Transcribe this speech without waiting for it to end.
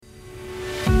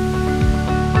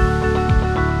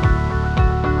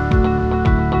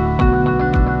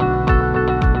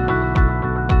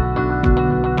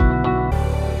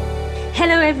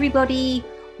everybody.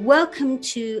 Welcome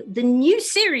to the new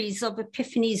series of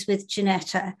Epiphanies with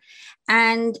Janetta.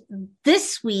 And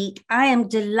this week, I am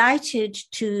delighted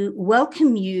to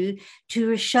welcome you to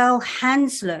Rochelle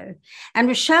Hanslow. And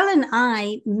Rochelle and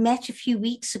I met a few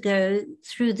weeks ago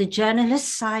through the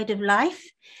journalist side of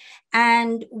life.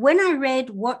 And when I read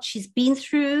what she's been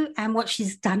through and what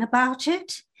she's done about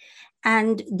it,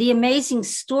 and the amazing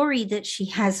story that she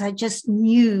has, I just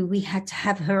knew we had to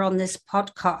have her on this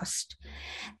podcast.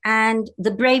 And the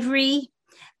bravery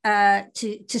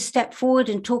to step forward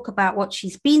and talk about what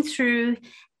she's been through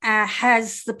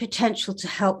has the potential to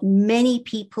help many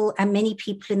people and many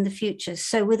people in the future.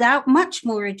 So without much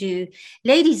more ado,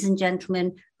 ladies and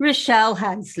gentlemen, Rochelle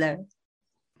Hanslow.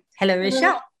 Hello,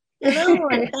 Rochelle. Hello,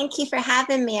 and thank you for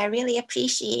having me. I really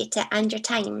appreciate it and your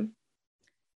time.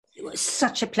 It was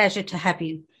such a pleasure to have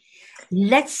you.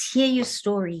 Let's hear your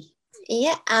story.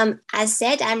 Yeah, as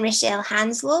said, I'm Rochelle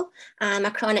Hanslow. I'm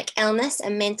a chronic illness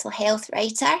and mental health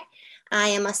writer. I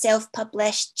am a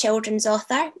self-published children's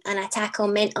author, and I tackle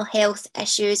mental health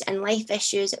issues and life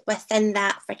issues within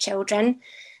that for children.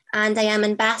 And I am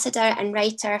ambassador and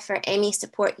writer for ME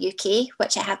Support UK,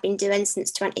 which I have been doing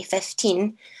since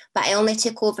 2015, but I only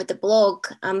took over the blog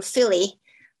fully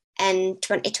in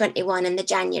 2021 in the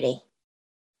January.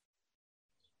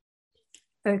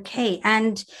 Okay,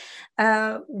 and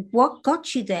what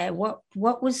got you there? What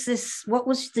was this? What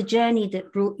was the journey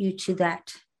that brought you to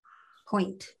that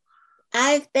point?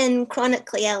 I've been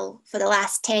chronically ill for the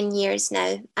last 10 years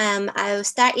now. I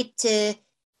started to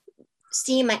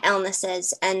see my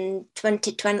illnesses in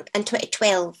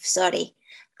 2012,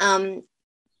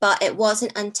 but it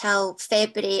wasn't until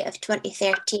February of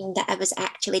 2013 that I was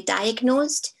actually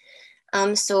diagnosed.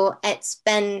 So it's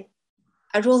been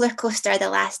a roller coaster the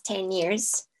last 10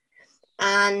 years.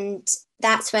 And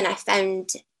that's when I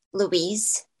found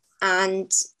Louise. And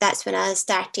that's when I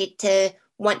started to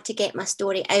want to get my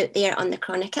story out there on the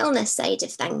chronic illness side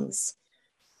of things,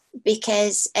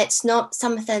 because it's not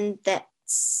something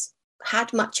that's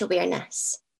had much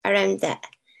awareness around it.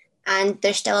 And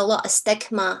there's still a lot of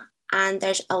stigma and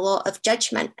there's a lot of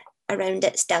judgment around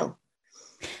it still.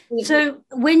 So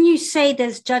when you say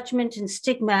there's judgment and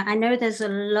stigma, I know there's a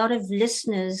lot of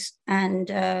listeners and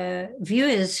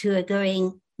viewers who are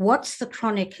going, what's the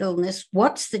chronic illness?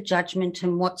 What's the judgment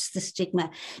and what's the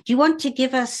stigma? Do you want to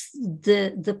give us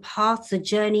the path, the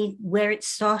journey, where it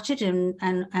started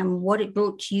and what it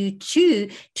brought you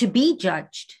to be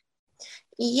judged?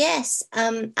 Yes,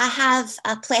 I have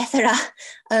a plethora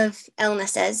of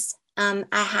illnesses. I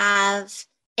have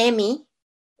ME.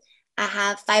 I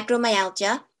have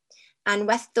fibromyalgia, and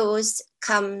with those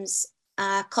comes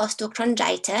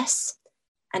costochondritis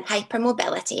and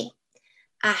hypermobility.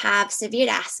 I have severe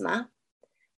asthma,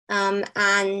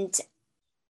 and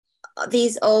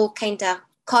these all kind of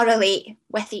correlate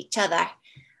with each other.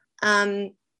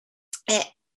 It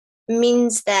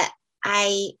means that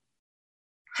I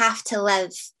have to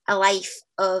live a life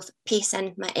of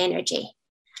pacing my energy,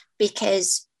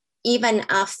 because even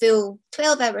a full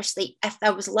 12-hour sleep, if I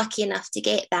was lucky enough to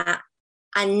get that,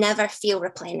 I never feel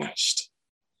replenished.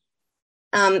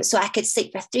 So I could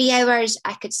sleep for 3 hours,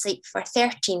 I could sleep for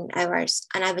 13 hours,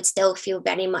 and I would still feel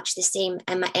very much the same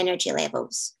in my energy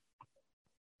levels.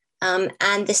 And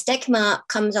the stigma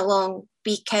comes along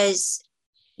because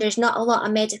there's not a lot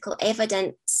of medical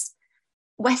evidence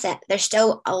with it. There's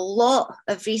still a lot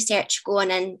of research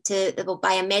going into the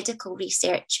biomedical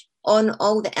research on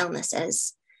all the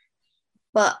illnesses.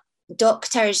 But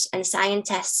doctors and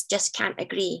scientists just can't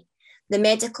agree. The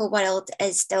medical world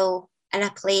is still in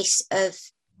a place of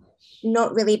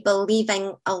not really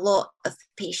believing a lot of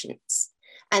patients.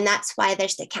 And that's why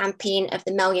there's the campaign of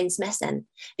the millions missing,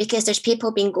 because there's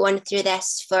people been going through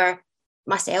this for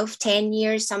myself 10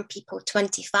 years, some people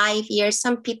 25 years,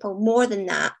 some people more than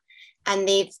that. And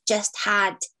they've just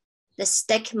had the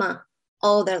stigma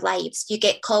all their lives. You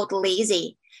get called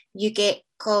lazy, you get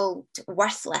called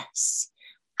worthless.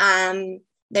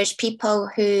 There's people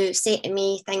who say to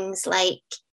me things like,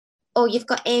 oh, you've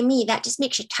got ME, that just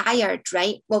makes you tired,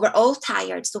 right? Well, we're all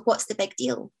tired, so what's the big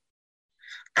deal?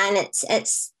 And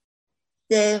it's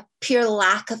the pure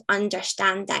lack of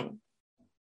understanding.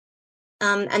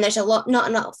 And there's not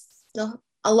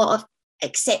a lot of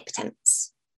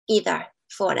acceptance either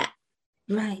for it.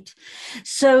 Right.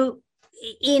 So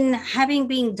in having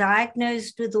been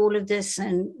diagnosed with all of this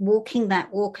and walking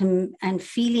that walk and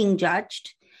feeling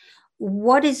judged,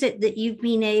 what is it that you've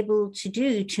been able to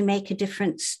do to make a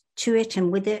difference to it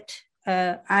and with it,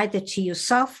 either to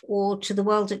yourself or to the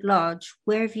world at large?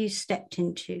 Where have you stepped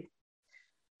into?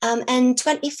 In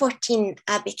 2014,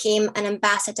 I became an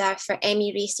ambassador for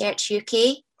ME Research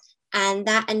UK, And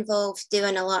that involved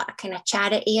doing a lot of kind of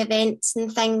charity events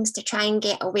and things to try and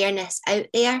get awareness out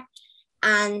there.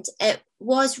 And it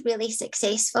was really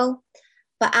successful.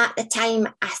 But at the time,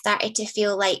 I started to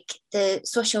feel like the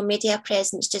social media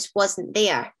presence just wasn't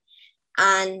there.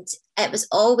 And it was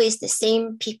always the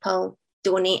same people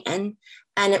donating,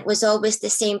 and it was always the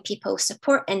same people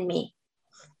supporting me.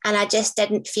 And I just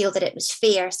didn't feel that it was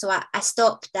fair. So I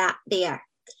stopped that there.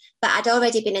 But I'd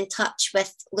already been in touch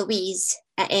with Louise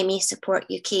at ME Support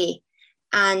UK,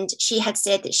 and she had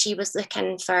said that she was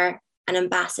looking for an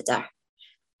ambassador.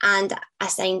 And I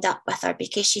signed up with her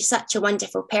because she's such a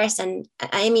wonderful person.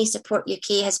 ME Support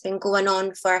UK has been going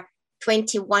on for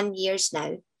 21 years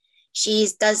now. She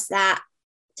does that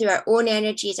through her own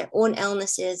energies, her own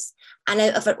illnesses, and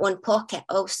out of her own pocket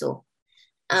also.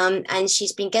 And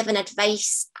she's been given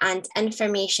advice and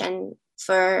information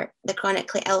for the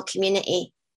chronically ill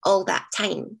community all that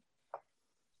time.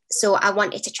 So I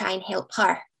wanted to try and help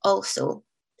her also.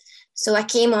 So I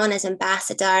came on as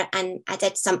ambassador, and I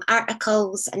did some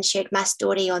articles and shared my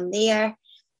story on there.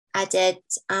 I did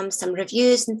some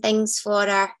reviews and things for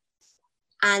her.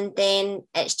 And then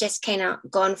it's just kind of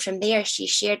gone from there. She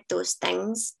shared those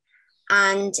things.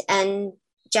 And in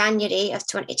January of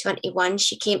 2021,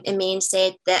 she came to me and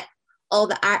said that all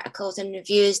the articles and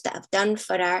reviews that I've done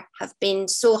for her have been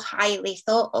so highly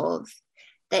thought of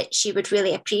that she would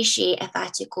really appreciate if I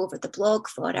took over the blog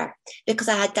for her, because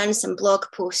I had done some blog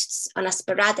posts on a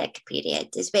sporadic period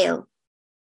as well.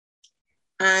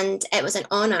 And it was an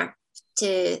honour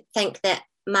to think that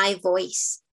my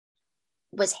voice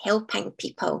was helping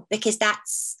people, because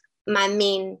that's my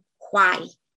main why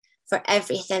for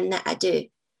everything that I do.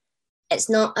 It's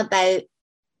not about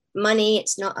money,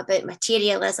 it's not about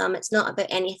materialism, it's not about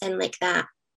anything like that.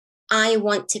 I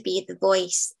want to be the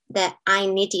voice that I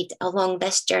needed along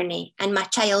this journey and my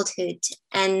childhood,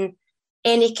 in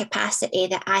any capacity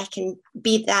that I can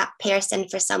be that person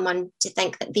for someone to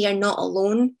think that they are not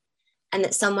alone and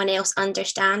that someone else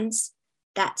understands.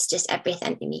 That's just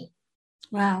everything to me.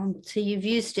 Wow. So you've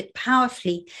used it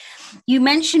powerfully. You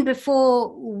mentioned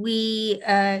before we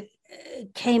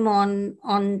came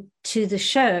on to the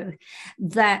show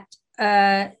that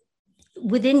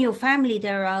within your family,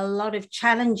 there are a lot of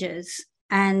challenges.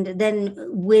 And then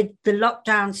with the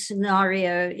lockdown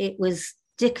scenario, it was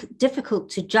difficult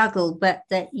to juggle, but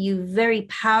that you very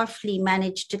powerfully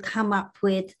managed to come up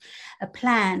with a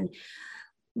plan.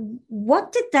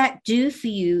 What did that do for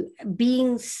you,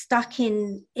 being stuck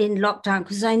in lockdown?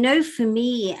 Because I know for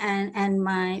me and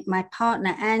my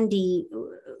partner, Andy,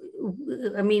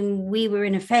 I mean, we were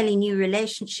in a fairly new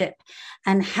relationship,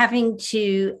 and having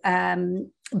to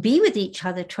be with each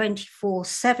other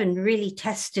 24/7 really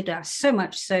tested us, so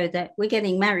much so that we're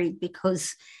getting married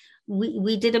because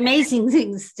we did amazing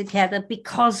things together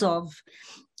because of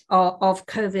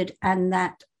COVID, and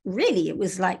that really it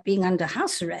was like being under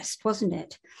house arrest, wasn't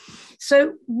it?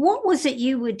 So what was it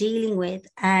you were dealing with,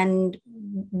 and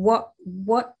what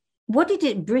did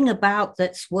it bring about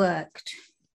that's worked?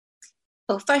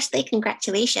 Well, firstly,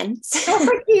 congratulations. Oh,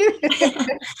 thank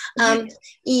you.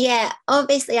 Yeah,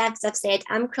 obviously, as I've said,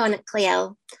 I'm chronically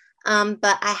ill,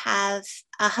 but I have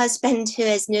a husband who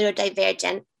is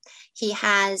neurodivergent. He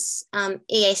has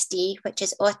ASD, which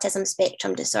is autism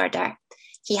spectrum disorder.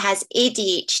 He has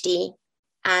ADHD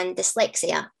and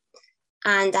dyslexia.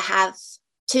 And I have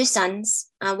two sons,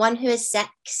 one who is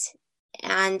 6,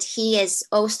 and he is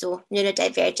also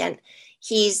neurodivergent.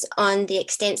 He's on the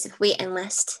extensive waiting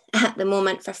list at the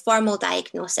moment for formal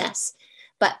diagnosis,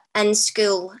 but in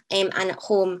school and at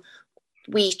home,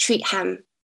 we treat him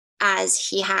as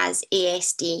he has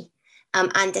ASD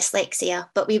and dyslexia,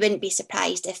 but we wouldn't be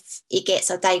surprised if he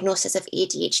gets a diagnosis of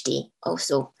ADHD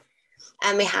also.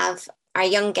 And we have our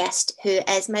youngest, who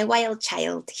is my wild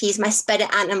child. He's my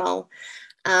spirit animal,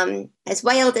 as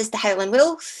wild as the howling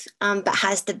wolf, but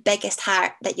has the biggest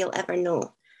heart that you'll ever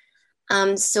know.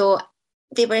 So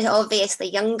they were obviously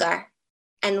younger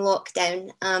in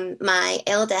lockdown. My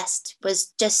eldest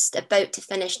was just about to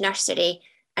finish nursery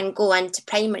and go into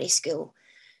primary school.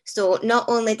 So not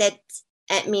only did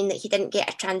it mean that he didn't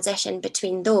get a transition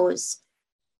between those,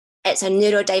 it's a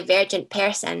neurodivergent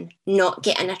person not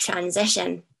getting a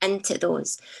transition into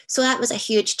those. So that was a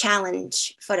huge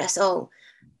challenge for us all.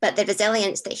 But the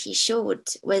resilience that he showed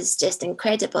was just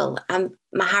incredible.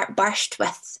 My heart burst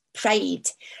with pride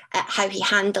at how he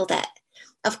handled it.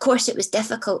 Of course, it was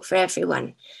difficult for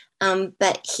everyone,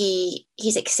 but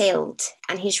he's excelled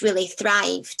and he's really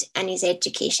thrived in his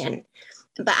education.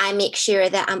 But I make sure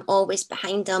that I'm always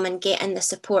behind him and getting the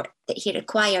support that he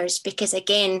requires, because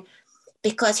again,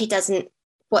 because he doesn't,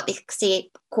 what they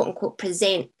say, quote unquote,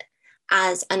 present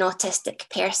as an autistic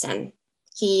person.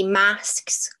 He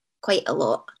masks quite a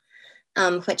lot,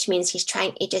 which means he's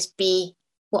trying to just be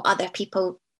what other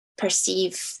people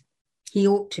perceive he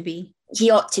ought to be. He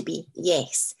ought to be,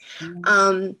 yes.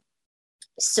 Mm.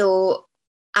 So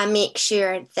I make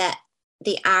sure that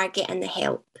they are getting the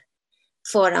help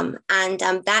for him. And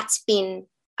that's been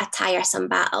a tiresome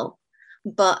battle,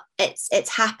 but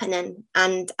it's happening,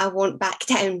 and I won't back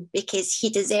down because he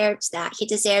deserves that. He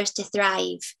deserves to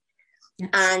thrive.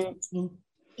 Absolutely. And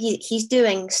he's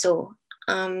doing so.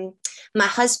 My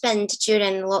husband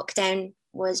during lockdown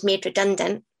was made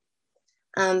redundant,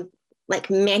 like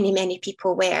many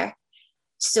people were.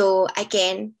 So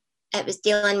again, it was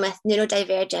dealing with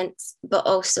neurodivergence, but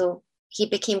also he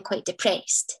became quite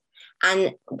depressed.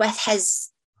 And with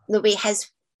the way his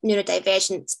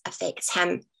neurodivergence affects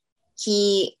him,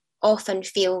 he often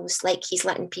feels like he's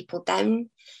letting people down,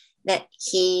 that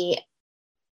it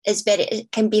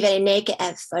can be very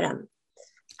negative for him.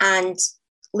 And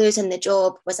losing the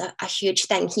job was a huge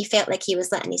thing. He felt like he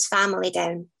was letting his family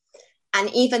down. And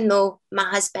even though my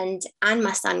husband and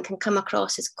my son can come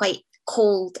across as quite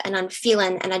cold and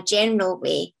unfeeling in a general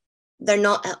way, they're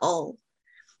not at all.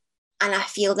 And I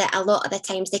feel that a lot of the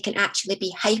times they can actually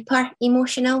be hyper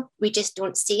emotional. We just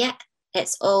don't see it.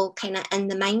 It's all kind of in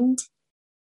the mind.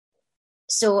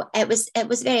 So it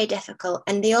was very difficult.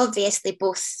 And they obviously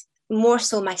both, more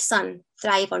so my son,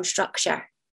 thrive on structure.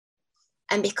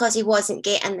 And because he wasn't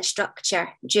getting the structure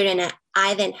during it,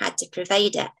 I then had to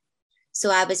provide it. So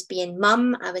I was being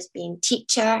mum, I was being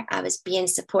teacher, I was being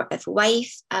supportive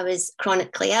wife, I was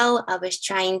chronically ill, I was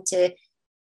trying to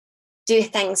do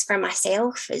things for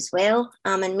myself as well,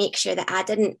 and make sure that I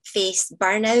didn't face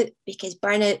burnout, because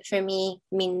burnout for me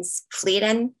means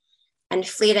flaring, and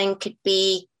flaring could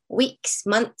be weeks,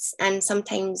 months, and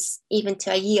sometimes even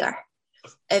to a year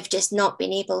of just not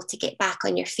being able to get back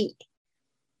on your feet.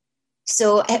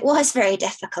 So it was very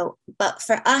difficult, but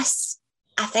for us,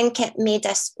 I think it made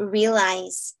us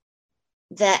realise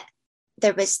that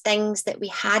there was things that we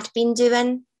had been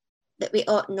doing that we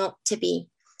ought not to be,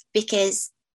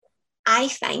 because I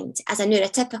find as a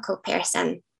neurotypical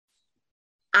person,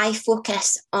 I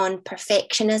focus on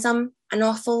perfectionism an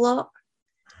awful lot,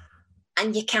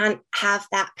 and you can't have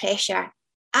that pressure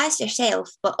as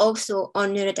yourself, but also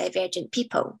on neurodivergent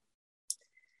people.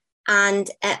 And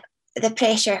the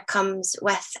pressure comes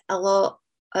with a lot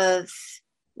of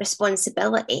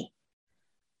responsibility,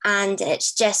 and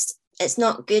it's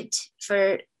not good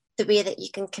for the way that you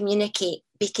can communicate,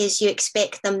 because you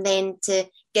expect them then to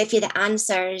give you the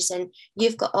answers, and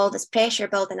you've got all this pressure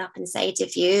building up inside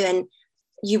of you, and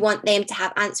you want them to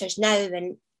have answers now,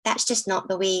 and that's just not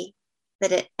the way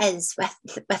that it is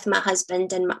with my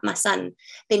husband and my son.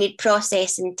 They need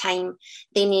process and time.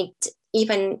 They need,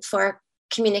 even for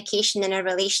communication in a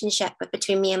relationship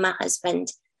between me and my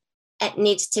husband, it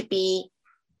needs to be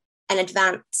in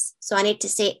advance. So I need to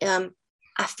say, I'm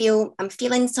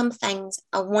feeling some things,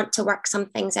 I want to work some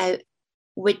things out.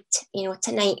 Would,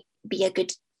 tonight be a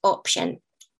good option?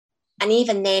 And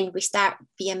even then we start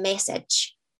via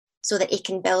message so that it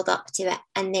can build up to it.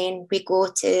 And then we go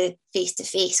to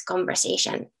face-to-face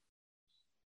conversation.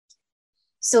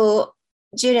 So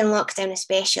during lockdown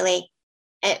especially,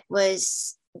 it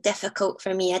was difficult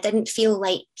for me. I didn't feel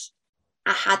like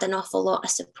I had an awful lot of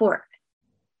support.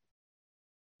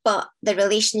 But the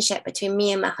relationship between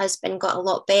me and my husband got a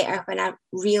lot better when I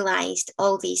realised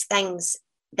all these things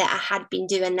that I had been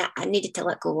doing that I needed to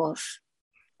let go of.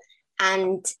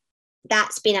 And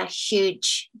that's been a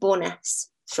huge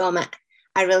bonus from it.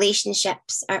 Our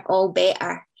relationships are all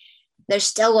better. There's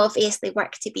still obviously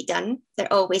work to be done.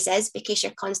 There always is, because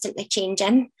you're constantly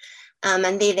changing,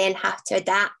 and they then have to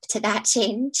adapt to that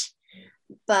change.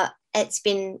 But it's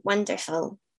been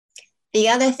wonderful. The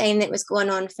other thing that was going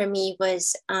on for me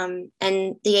was in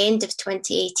the end of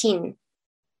 2018,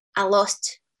 I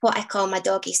lost what I call my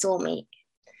doggy soulmate.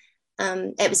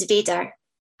 It was Vader,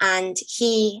 and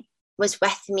he was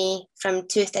with me from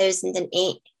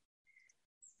 2008,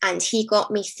 and he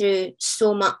got me through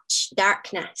so much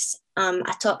darkness,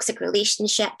 a toxic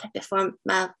relationship before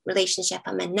my relationship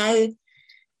I'm in now,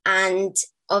 and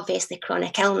obviously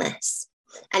chronic illness.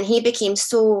 And he became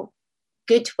so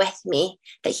good with me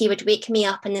that he would wake me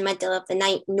up in the middle of the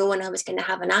night knowing I was going to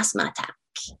have an asthma attack,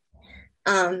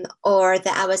 or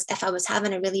that if I was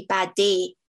having a really bad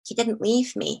day, he didn't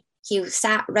leave me. He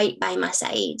sat right by my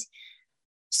side.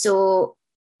 So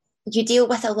you deal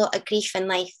with a lot of grief in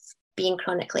life being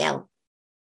chronically ill.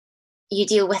 You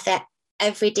deal with it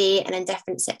every day and in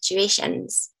different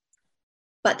situations.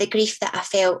 But the grief that I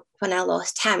felt when I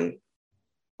lost him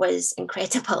was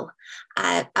incredible.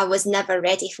 I was never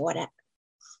ready for it.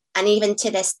 And even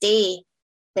to this day,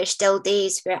 there's still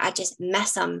days where I just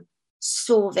miss him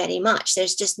so very much.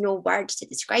 There's just no words to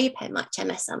describe how much I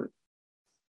miss him.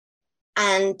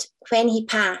 And when he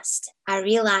passed, I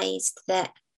realised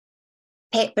that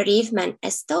pet bereavement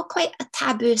is still quite a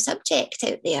taboo subject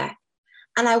out there.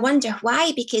 And I wonder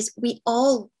why, because we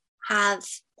all have,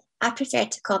 I prefer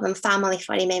to call them family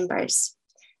members.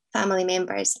 But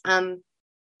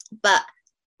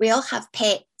we all have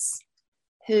pets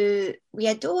who we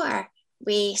adore,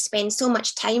 we spend so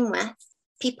much time with.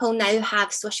 People now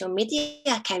have social media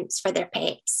accounts for their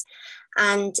pets.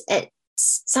 And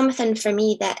it's something for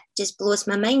me that just blows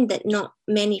my mind that not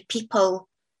many people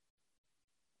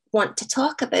want to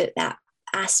talk about that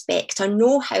aspect or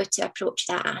know how to approach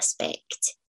that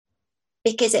aspect,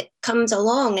 because it comes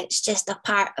along. It's just a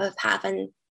part of having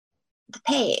the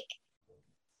pet.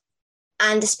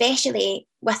 And especially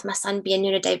with my son being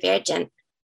neurodivergent,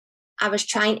 I was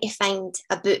trying to find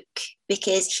a book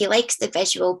because he likes the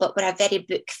visual, but we're a very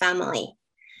book family.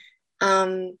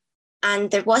 And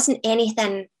there wasn't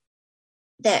anything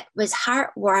that was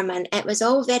heartwarming. It was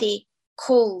all very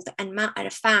cold and matter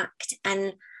of fact.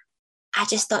 And I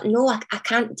just thought, no, I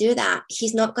can't do that.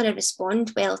 He's not going to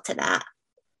respond well to that.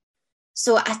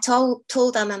 So I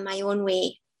told him in my own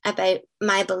way about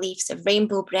my beliefs of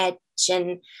Rainbow Bridge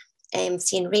and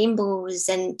seeing rainbows,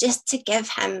 and just to give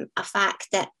him a fact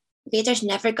that Vader's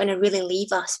never going to really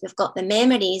leave us. We've got the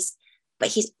memories, but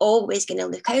he's always going to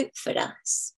look out for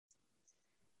us.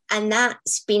 And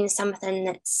that's been something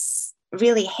that's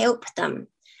really helped them.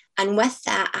 And with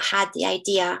that, I had the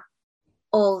idea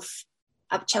of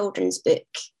a children's book.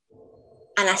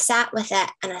 And I sat with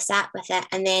it.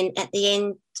 And then at the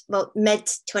end, mid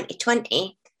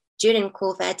 2020, during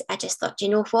COVID, I just thought, you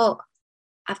know what?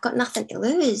 I've got nothing to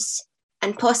lose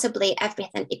and possibly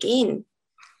everything to gain.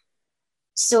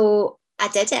 So I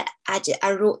did it.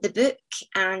 I wrote the book,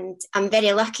 and I'm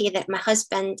very lucky that my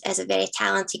husband is a very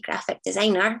talented graphic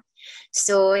designer.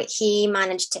 So he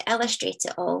managed to illustrate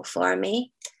it all for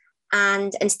me.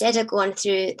 And instead of going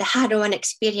through the harrowing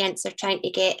experience of trying to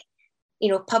get,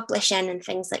 publishing and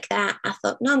things like that, I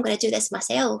thought, no, I'm going to do this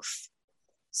myself.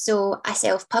 So I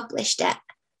self-published it.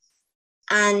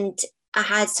 And I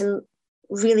had some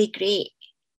really great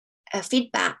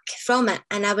feedback from it.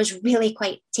 And I was really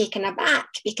quite taken aback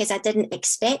because I didn't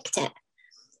expect it.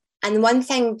 And one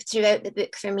thing throughout the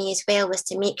book for me as well was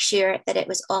to make sure that it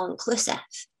was all inclusive.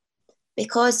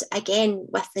 Because again,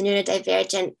 with the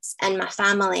neurodivergence in my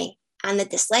family and the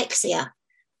dyslexia,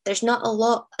 there's not a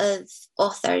lot of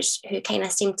authors who kind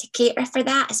of seem to cater for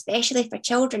that, especially for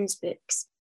children's books.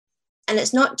 And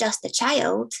it's not just the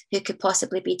child who could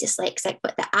possibly be dyslexic,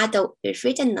 but the adult who's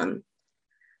reading them.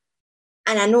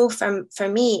 And I know for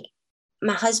me,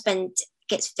 my husband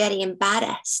gets very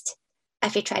embarrassed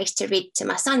if he tries to read to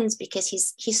my sons because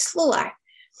he's slower.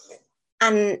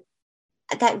 And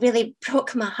that really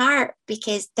broke my heart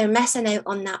because they're missing out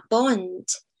on that bond.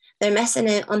 They're missing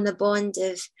out on the bond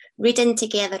of reading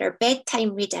together or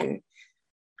bedtime reading.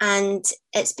 And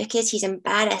it's because he's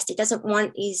embarrassed. He doesn't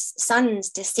want his sons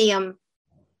to see him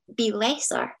be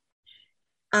lesser,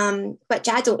 which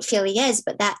I don't feel he is,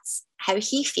 but that's how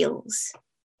he feels.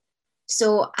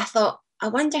 So I thought, I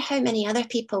wonder how many other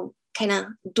people kind of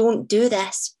don't do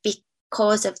this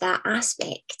because of that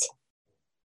aspect.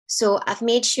 So I've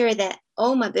made sure that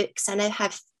all my books, I now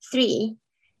have 3,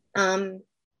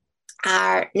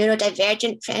 are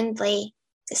neurodivergent friendly,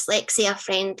 dyslexia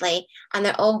friendly, and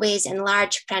they're always in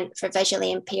large print for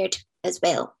visually impaired as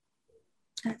well.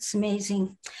 That's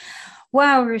amazing.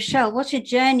 Wow, Rochelle, what a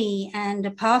journey and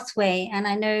a pathway. And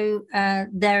I know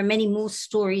there are many more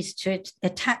stories to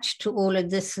attach to all of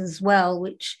this as well,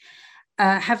 which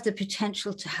have the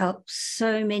potential to help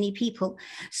so many people.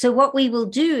 So what we will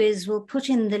do is we'll put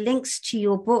in the links to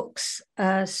your books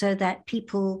so that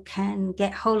people can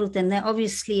get hold of them. They're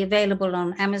obviously available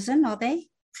on Amazon, are they?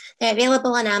 They're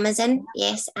available on Amazon,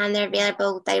 yes, and they're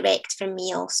available direct from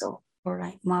me also. All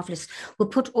right, marvelous. We'll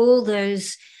put all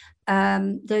those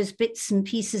bits and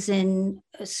pieces in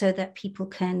so that people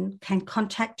can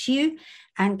contact you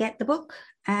and get the book.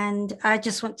 And I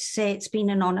just want to say it's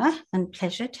been an honor and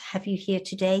pleasure to have you here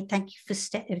today. Thank you for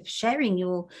sharing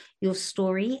your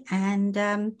story. And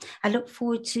I look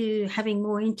forward to having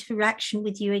more interaction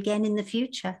with you again in the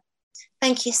future.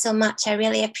 Thank you so much. I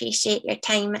really appreciate your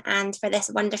time and for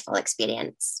this wonderful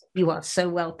experience. You are so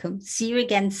welcome. See you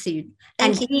again soon.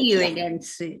 Thank you. See you again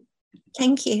soon.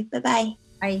 Thank you. Bye-bye.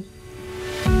 Bye.